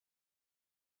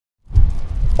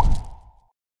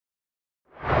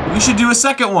We should do a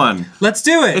second one. Let's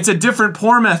do it. It's a different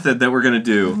pour method that we're gonna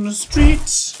do. On the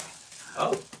streets.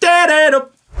 Oh. Oh,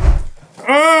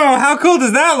 how cool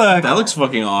does that look? That looks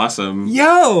fucking awesome.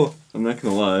 Yo. I'm not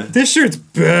gonna lie. This shirt's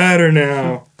better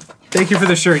now. Thank you for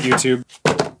the shirt, YouTube.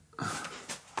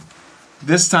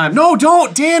 This time, no,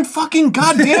 don't, Dan. Fucking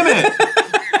goddamn it.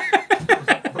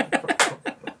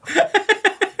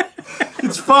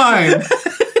 It's fine.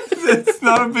 It's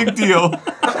not a big deal.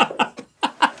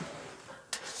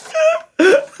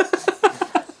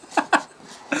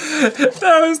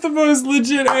 That was the most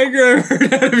legit anger I've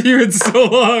heard out of you in so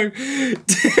long.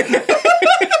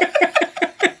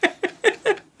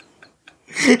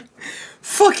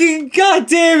 Fucking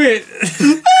goddamn it!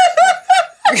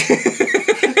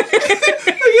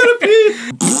 I gotta pee.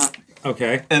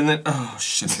 Okay. And then, oh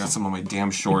shit, I got some on my damn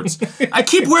shorts. I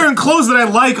keep wearing clothes that I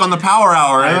like on the Power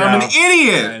Hour, and I'm an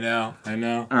idiot. I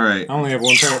know. All right. I only have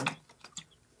one pair.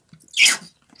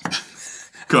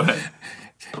 Go ahead.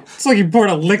 It's like you poured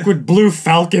a liquid blue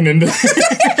Falcon into